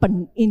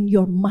weapon in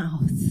your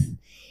mouth.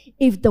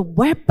 If the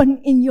weapon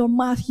in your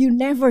mouth, you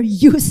never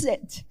use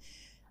it,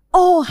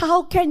 oh,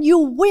 how can you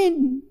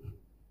win?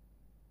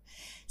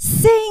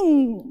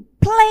 Sing,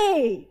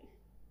 play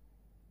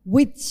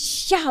with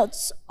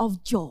shouts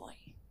of joy.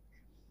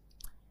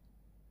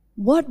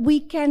 What we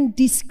can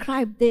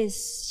describe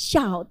this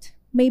shout,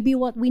 maybe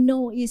what we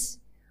know is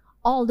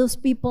all those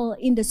people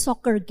in the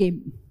soccer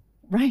game,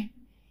 right?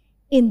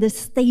 In the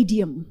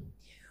stadium.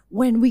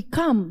 When they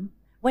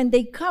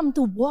come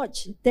to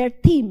watch their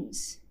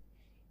teams,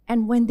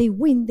 and when they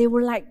win, they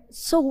were like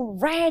so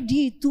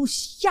ready to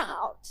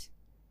shout.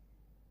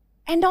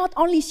 And not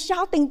only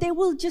shouting, they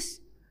will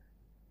just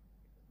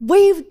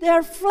wave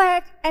their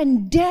flag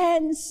and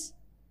dance.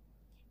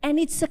 And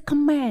it's a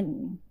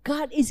command.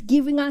 God is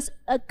giving us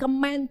a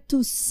command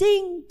to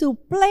sing, to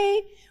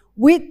play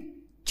with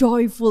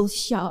joyful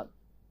shout.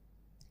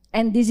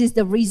 And this is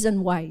the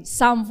reason why.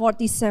 Psalm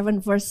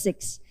 47 verse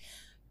 6.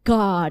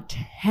 God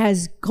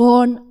has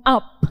gone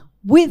up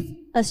with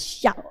a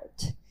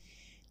shout.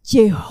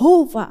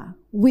 Jehovah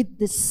with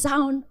the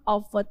sound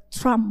of a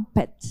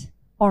trumpet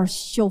or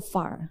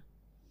shofar.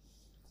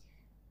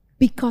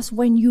 Because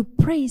when you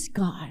praise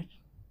God,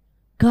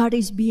 God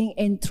is being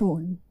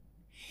enthroned.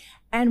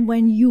 And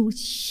when you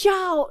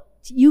shout,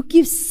 you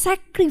give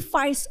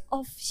sacrifice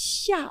of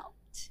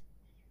shout.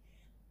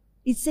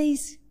 It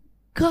says,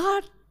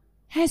 God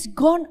has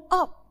gone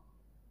up.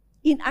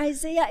 In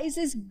Isaiah, it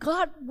says,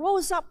 God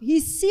rose up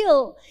his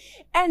seal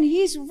and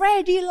he's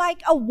ready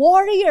like a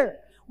warrior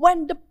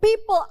when the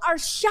people are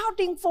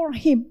shouting for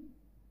him.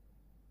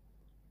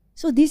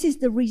 So this is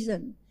the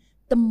reason.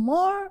 The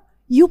more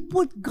you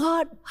put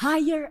God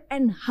higher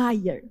and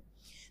higher,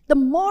 the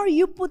more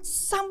you put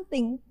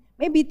something,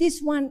 maybe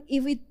this one,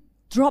 if it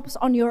drops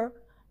on your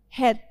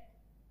head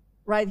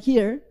right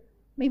here,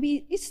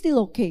 maybe it's still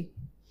okay.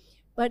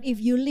 But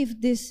if you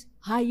lift this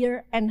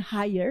higher and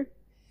higher,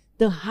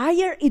 the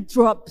higher it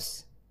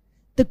drops,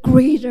 the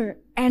greater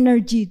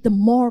energy, the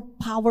more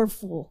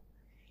powerful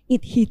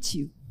it hits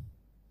you.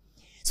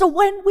 So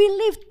when we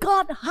lift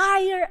God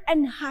higher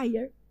and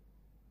higher,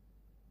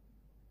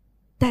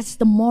 that's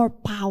the more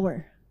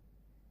power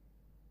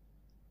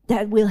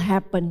that will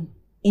happen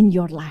in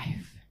your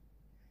life.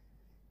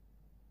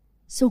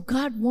 So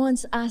God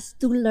wants us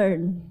to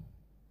learn.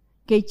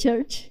 Okay,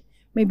 church?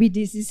 Maybe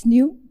this is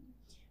new,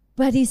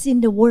 but it's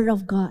in the Word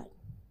of God.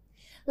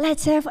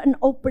 Let's have an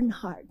open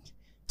heart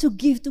to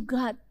give to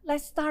God.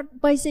 Let's start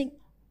by saying,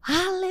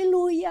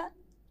 hallelujah.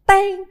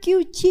 Thank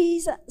you,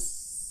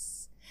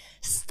 Jesus.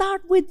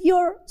 Start with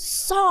your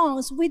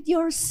songs, with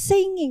your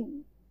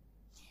singing.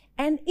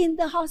 And in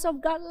the house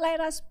of God,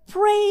 let us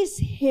praise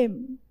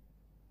Him.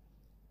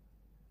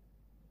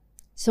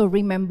 So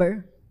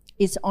remember,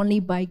 it's only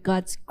by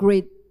God's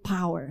great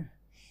power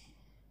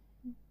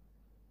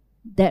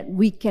that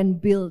we can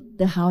build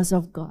the house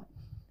of God.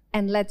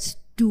 And let's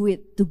do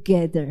it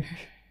together.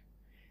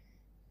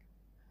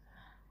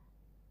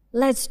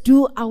 Let's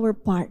do our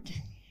part,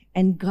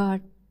 and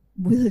God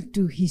will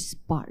do His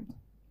part.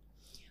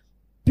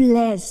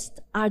 Blessed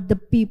are the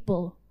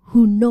people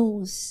who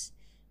knows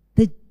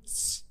the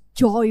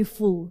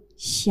joyful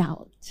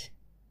shout.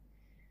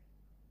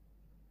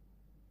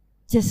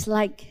 Just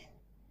like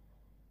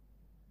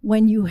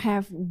when you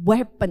have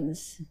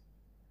weapons,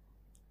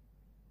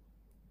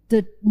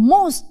 the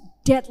most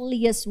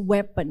deadliest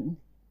weapon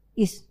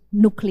is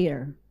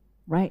nuclear,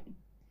 right?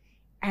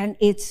 And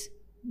it's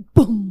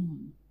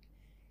boom.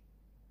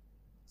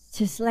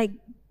 Just like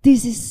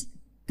this is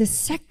the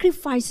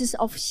sacrifices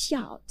of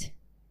shout.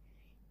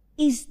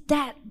 Is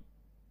that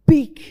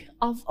big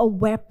of a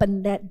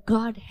weapon that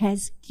God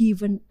has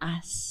given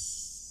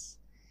us?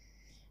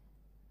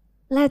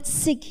 Let's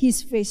seek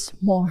His face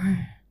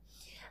more.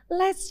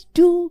 Let's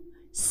do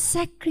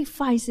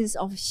sacrifices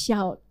of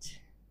shout.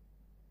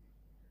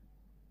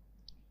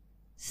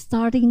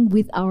 Starting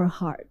with our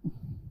heart.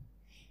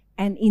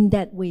 And in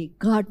that way,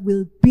 God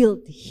will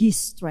build His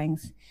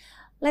strength.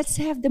 Let's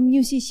have the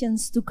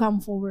musicians to come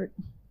forward.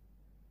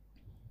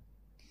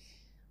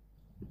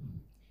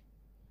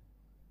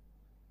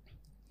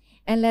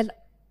 And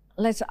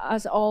let's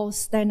us all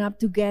stand up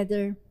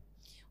together.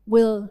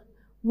 We'll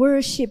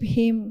worship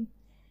Him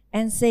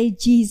and say,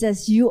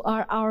 Jesus, you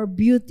are our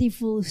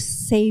beautiful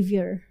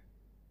Savior.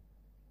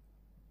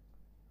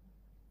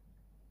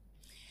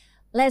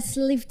 Let's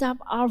lift up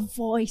our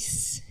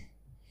voice.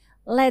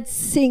 Let's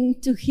sing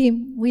to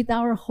Him with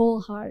our whole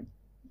heart.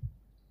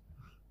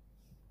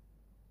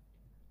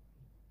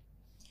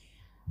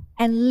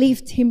 And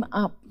lift Him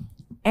up,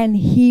 and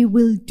He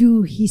will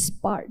do His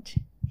part.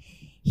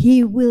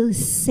 He will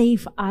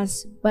save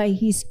us by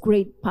His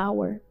great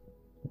power.